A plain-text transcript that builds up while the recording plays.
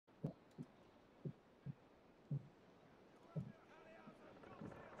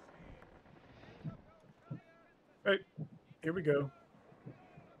Here we go.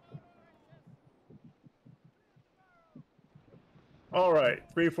 All right,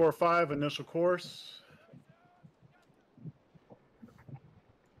 345 initial course.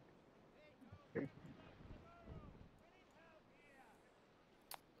 Looks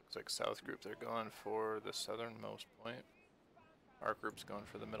like South groups are going for the southernmost point. Our group's going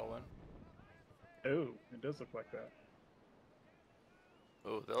for the middle one. Oh, it does look like that.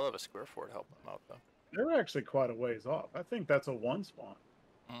 Oh, they'll have a square fort helping them out, though. They're actually quite a ways off. I think that's a one spawn.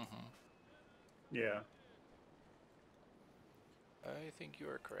 Mm-hmm. Yeah. I think you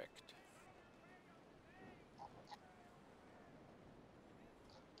are correct.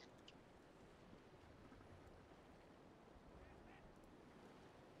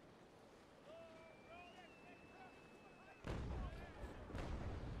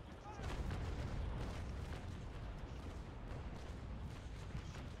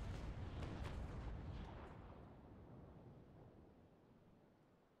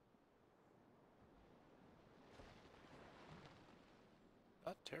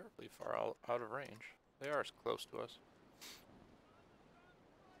 Not terribly far out of range. They are close to us.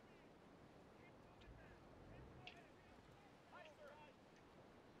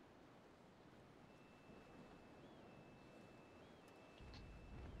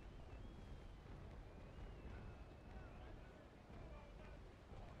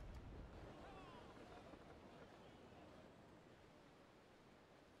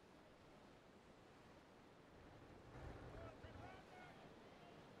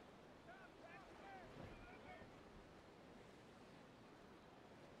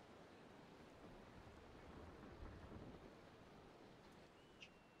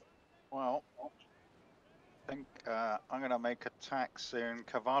 Well, I think I'm going to make attack soon.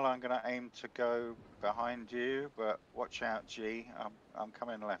 Kavala, I'm going to aim to go behind you, but watch out, G. I'm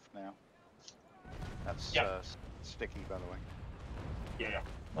coming left now. That's sticky, by the way. Yeah,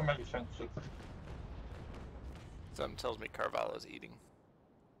 that makes sense. Something tells me Carvalho's eating.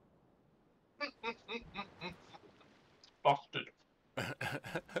 Busted.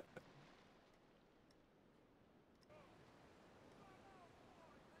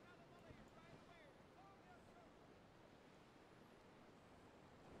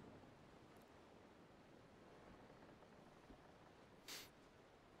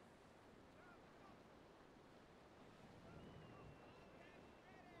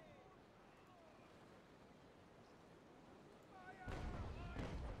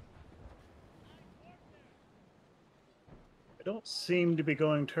 They don't seem to be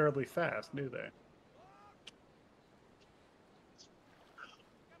going terribly fast, do they?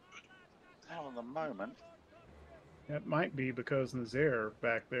 Not at the moment. That might be because Nazaire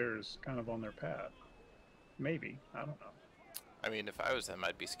back there is kind of on their path. Maybe. I don't know. I mean, if I was them,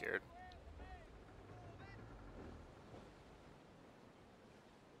 I'd be scared.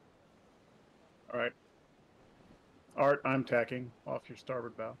 All right. Art, I'm tacking off your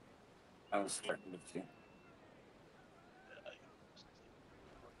starboard bow. I was starting with you.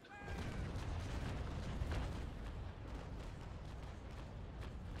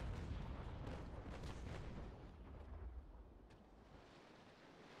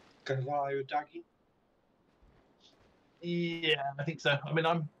 Are you attacking? Yeah, I think so. I mean,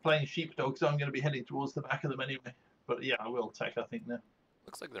 I'm playing sheepdog, so I'm going to be heading towards the back of them anyway. But yeah, I will attack, I think, now.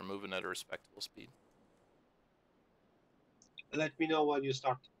 Looks like they're moving at a respectable speed. Let me know when you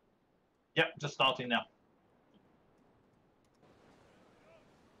start. Yep, just starting now.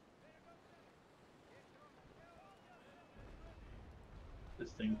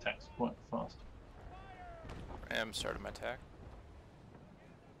 This thing attacks quite fast. I am starting my attack.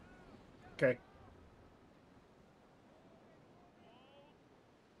 Okay.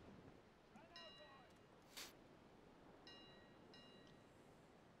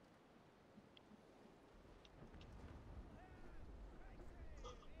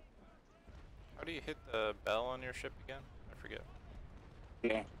 How do you hit the bell on your ship again? I forget.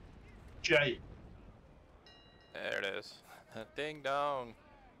 Yeah. J. There it is. Ding dong.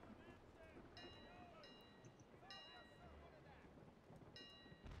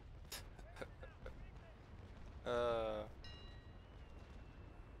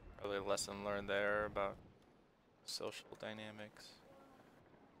 Probably a lesson learned there about social dynamics.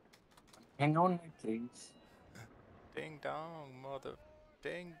 Hang on, please. Ding dong, mother.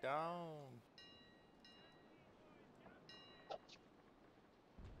 Ding dong.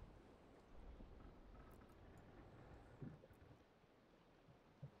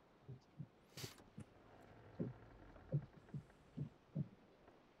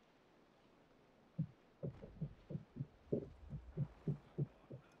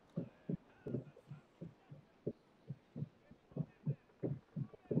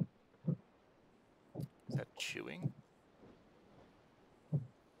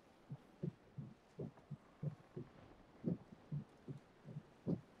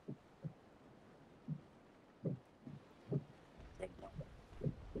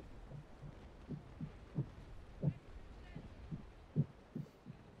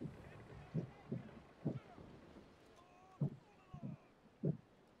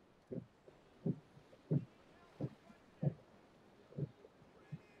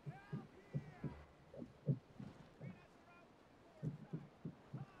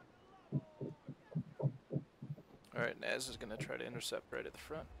 Alright, Naz is going to try to intercept right at the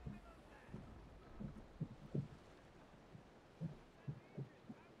front.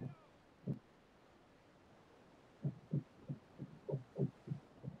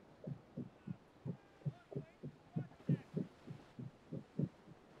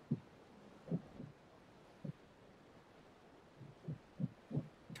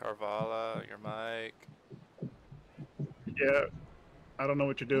 Carvala, your mic. Yeah, I don't know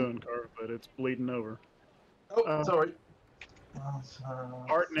what you're doing, Carv, but it's bleeding over. Oh, sorry.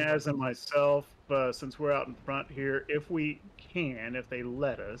 Art, Naz, and myself, since we're out in front here, if we can, if they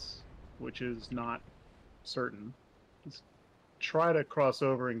let us, which is not certain, just try to cross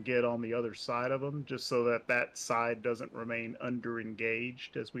over and get on the other side of them, just so that that side doesn't remain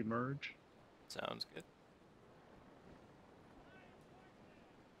under-engaged as we merge. Sounds good.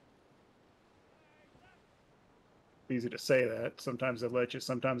 Easy to say that. Sometimes they let you,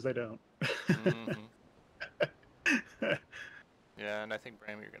 sometimes they don't. Mm-hmm. Yeah, and I think,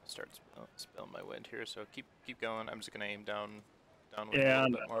 Bram, you're going to start spilling my wind here, so keep going. I'm just going to aim downwind Yeah, a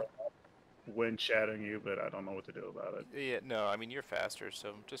little bit more. Wind shadowing you, but I don't know what to do about it. Yeah, no, I mean, you're faster,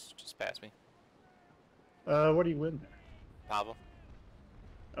 so just pass me. What do you win there? Pavel.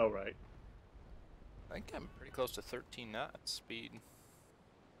 Oh, right. I think I'm pretty close to 13 knots speed.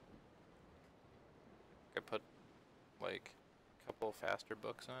 I put, like, a couple faster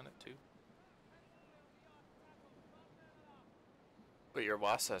books on it, too. But your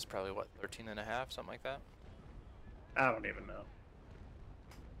Wasa is probably, what, 13 and a half, something like that? I don't even know.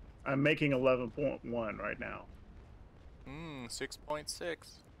 I'm making 11.1 right now 6.6.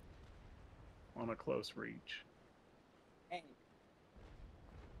 on a close reach. Hey.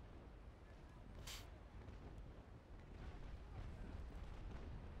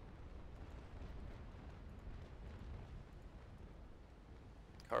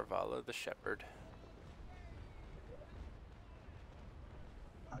 Carvala the Shepherd.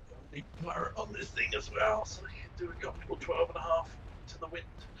 I got a big pirate on this thing as well, so you can do a couple 12.5 to the wind.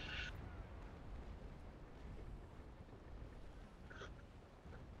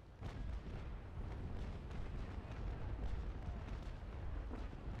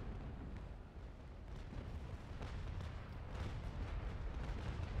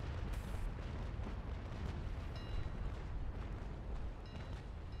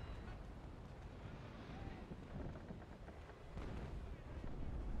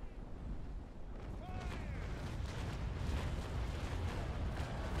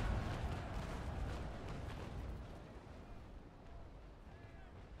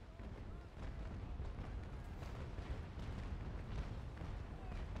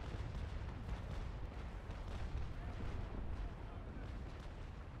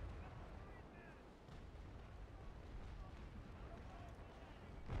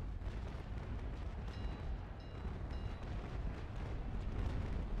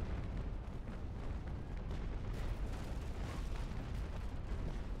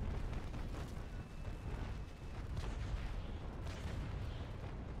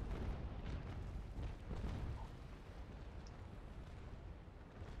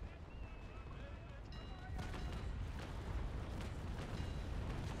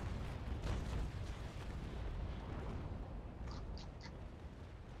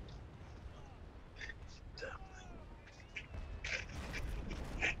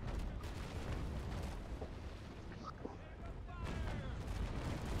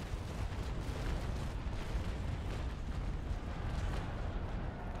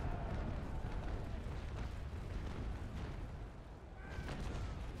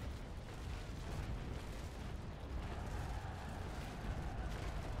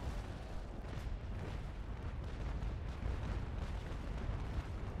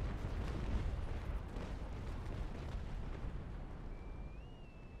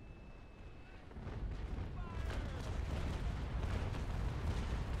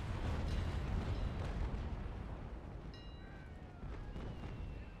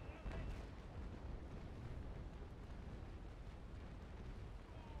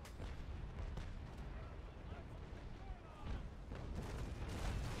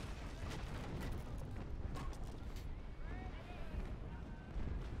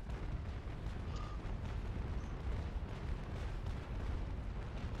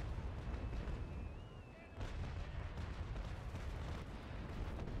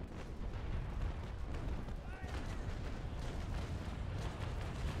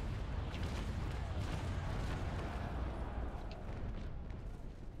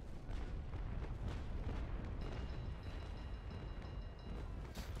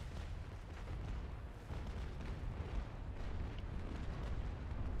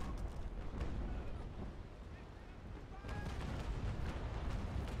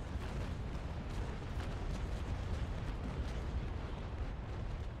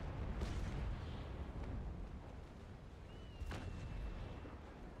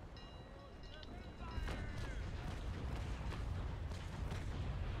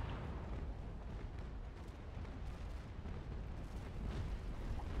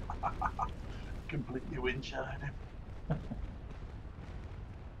 completely windshadowed him.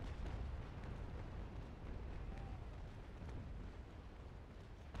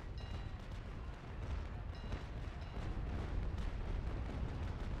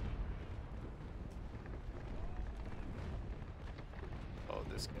 Oh,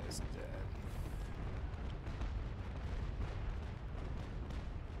 this guy's dead.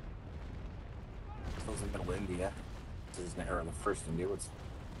 This was in Middle India. This is or the first India. What's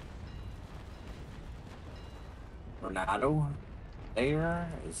Ronaldo? There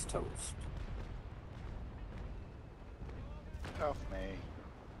is toast. Off me.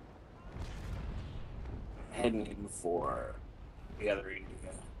 Heading in for the other India.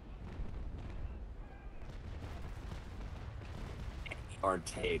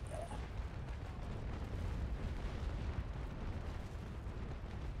 Ortega.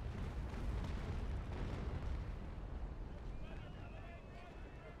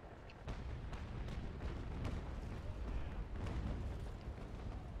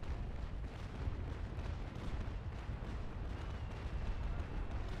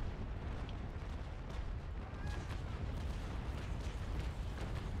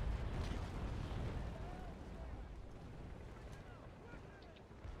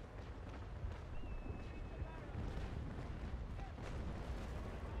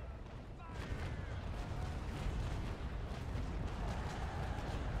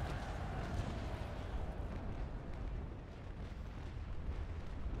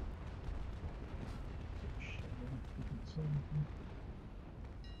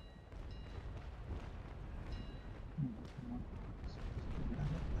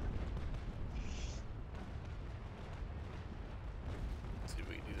 Let's see if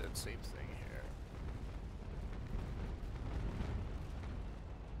we can do that same thing here.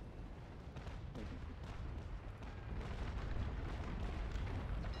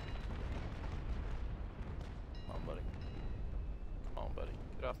 Come on, buddy. Come on, buddy.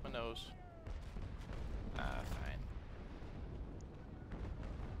 Get off my nose. Ah, fine.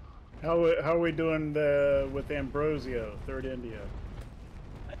 How are we doing with Ambrosio, Third India?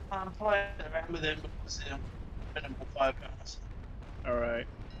 I'm playing around with him because I'm in 5 hours. All right.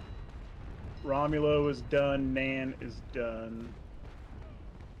 Romulo is done. Nan is done.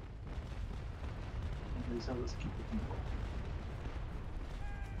 And these others keep it involved.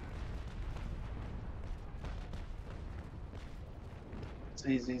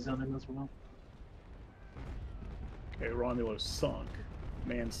 ZZ's on him as well. Okay, Romulo sunk.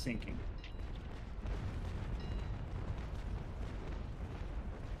 Nan sinking.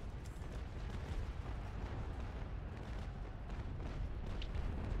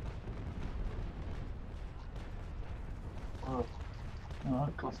 Oh,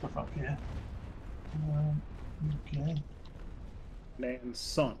 alright, clusterfuck here. Okay. Nan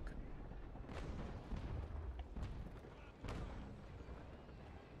sunk.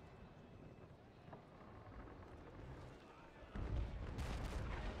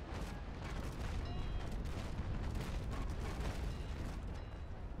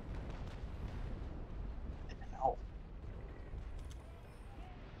 Ow.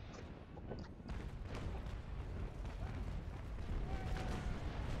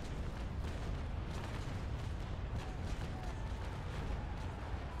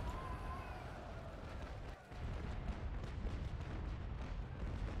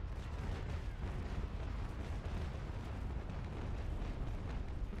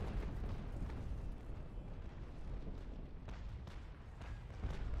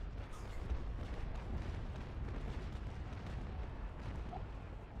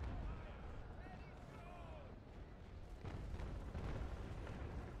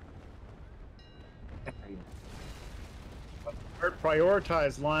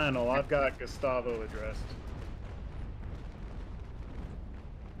 Prioritize Lionel. I've got Gustavo addressed.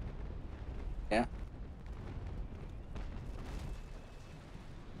 Yeah.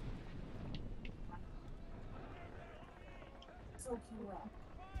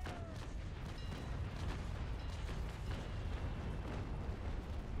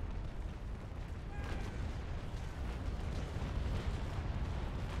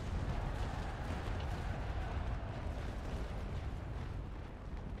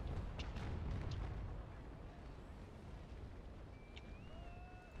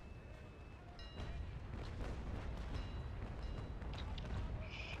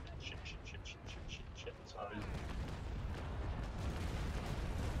 Shit. Sorry.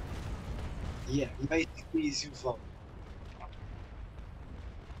 Yeah, basically is your fault.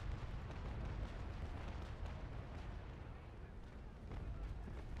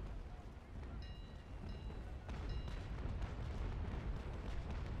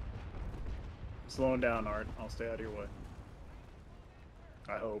 slowing down, Art. I'll stay out of your way.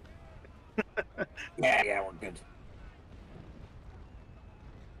 I hope. Yeah, we're good.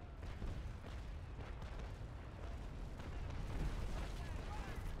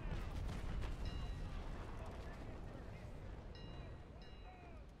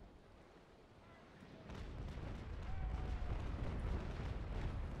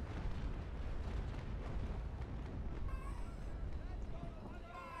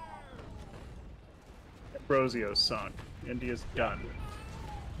 Ambrosio's sunk. India's done.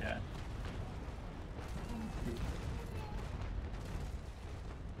 Yeah.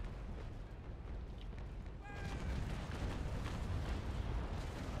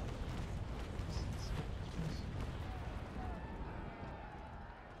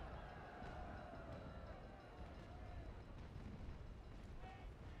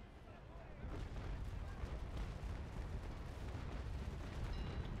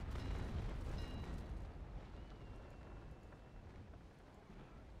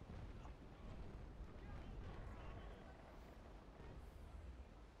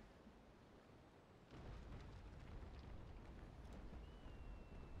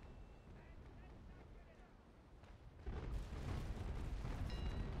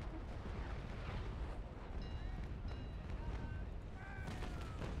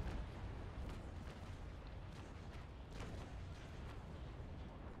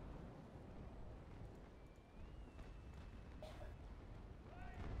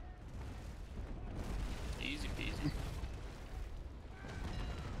 Easy peasy.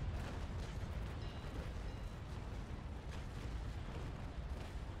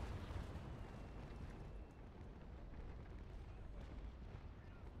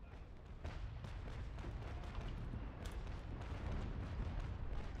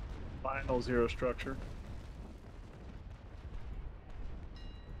 Final zero structure.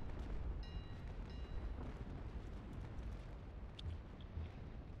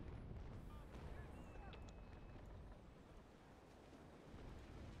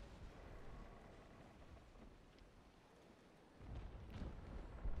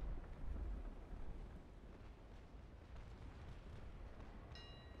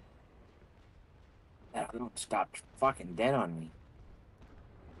 Yeah, don't stop fucking dead on me.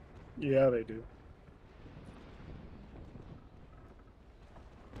 Yeah, they do.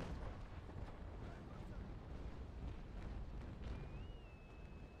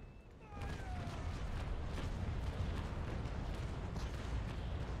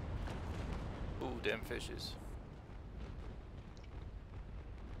 Ooh, damn fishes.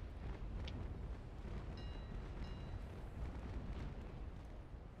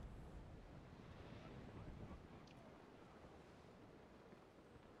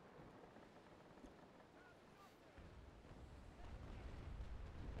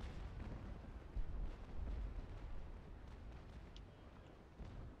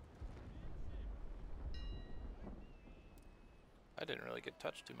 I didn't really get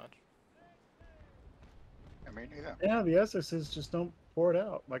touched too much. I mean, neither. Yeah, the Essexes just don't pour it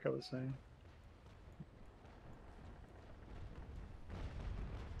out, like I was saying.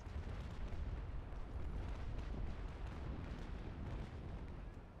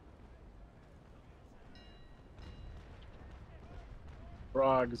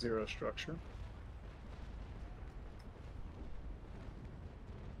 Frog zero structure.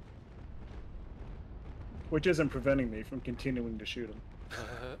 Which isn't preventing me from continuing to shoot him.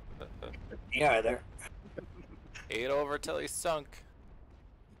 Yeah, there. Ate over till he sunk.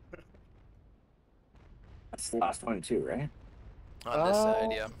 That's the last one too, right? On this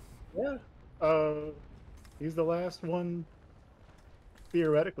side, yeah. Yeah. He's the last one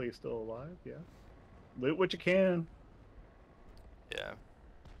theoretically still alive, yeah. Loot what you can. Yeah.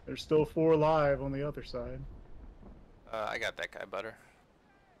 There's still 4 alive on the other side, I got that guy, Butter.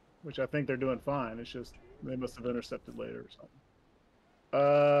 which I think they're doing fine. It's just they must have intercepted later or something.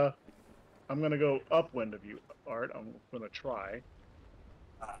 I'm gonna go upwind of you, Art. I'm gonna try.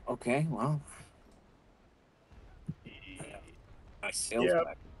 Okay, well. My sails Yeah.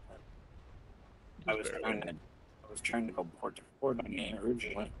 back. I was trying to go port to port on you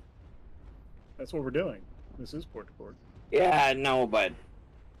originally. That's what we're doing. This is port to port. Yeah, no, but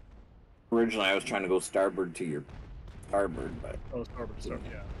originally I was trying to go starboard to your starboard, but Oh, starboard,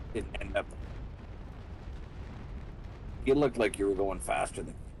 yeah. didn't end up. You looked like you were going faster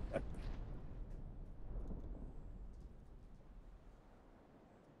than.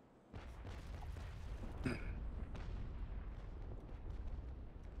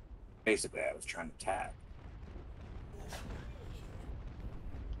 Basically, I was trying to tag.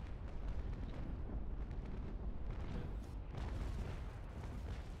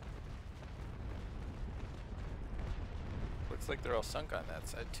 Looks like they're all sunk on that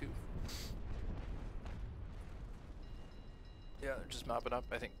side too. Yeah, they're just mopping up.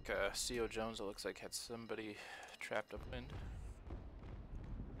 I think CO Jones, it looks like, had somebody trapped upwind.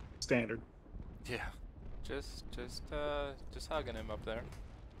 Standard. Yeah, just hugging him up there.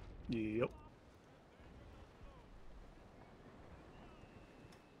 Yep.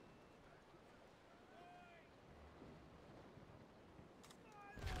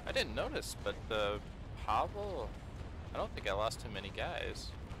 I didn't notice, but Pavel, I don't think I lost too many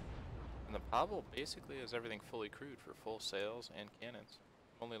guys. And the Pavel basically has everything fully crewed for full sails and cannons.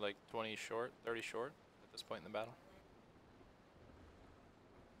 Only like 20 short, 30 short at this point in the battle.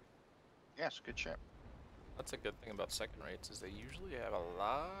 Yes, good ship. That's a good thing about second rates, is they usually have a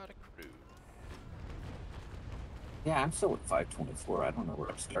lot of crew. Yeah, I'm still at 524. I don't know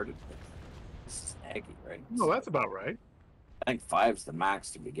where I started. But this is Aggie, right? No, that's about right. I think 5's the max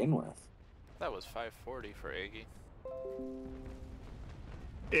to begin with. That was 540 for Aggie.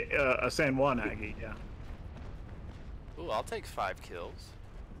 A San Juan Aggie, yeah. Ooh, I'll take 5 kills.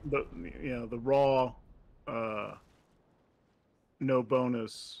 The the raw, no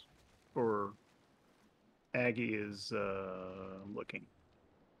bonus for Aggie is I'm looking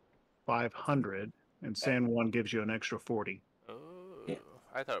 500, and San Juan gives you an extra 40. Oh, Yeah.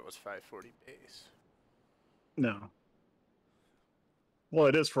 I thought it was 540 base. No. Well,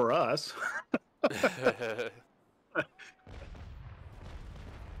 it is for us. I'm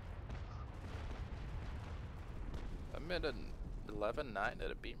at an 11.9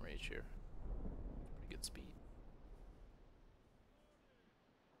 at a beam reach here. Pretty good speed.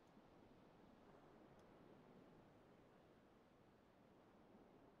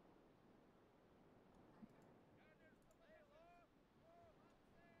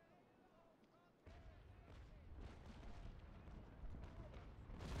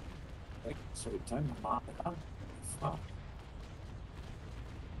 So time to mop it up. Fuck.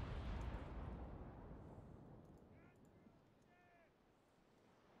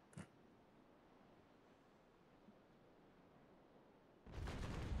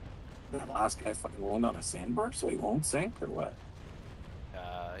 That last guy fucking rolled on a sandbar, so he won't sink, or what?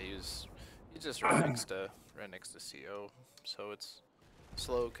 He's just right next to CO, so it's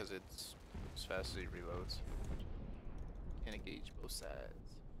slow because it's as fast as he reloads. Can't engage both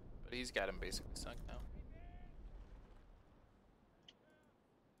sides, but he's got him basically sunk now.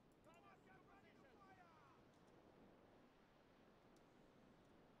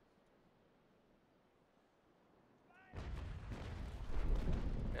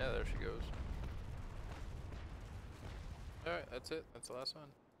 Yeah, there she goes. Alright, that's it. That's the last one.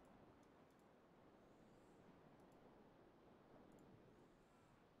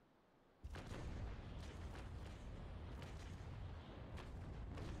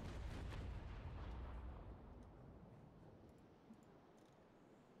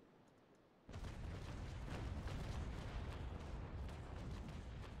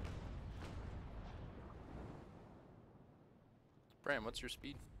 Bram, what's your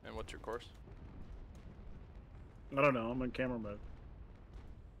speed and what's your course? I don't know. I'm in camera mode.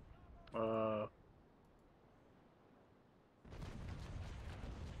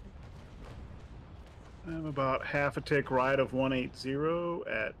 I'm about half a tick right of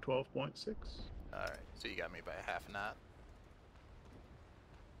 180 at 12.6. Alright, so you got me by a half a knot.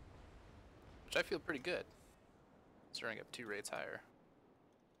 Which I feel pretty good. Stirring up 2 rates higher.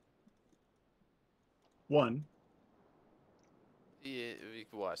 1. Yeah, we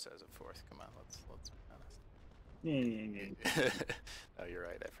can watch that as a 4th. Come on, let's be honest. Yeah. No, you're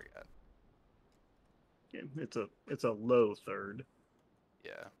right, I forgot. It's a low third.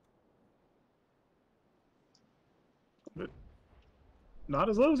 Yeah. But not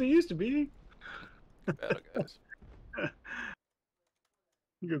as low as it used to be. Battle guys.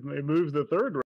 Because they moved the third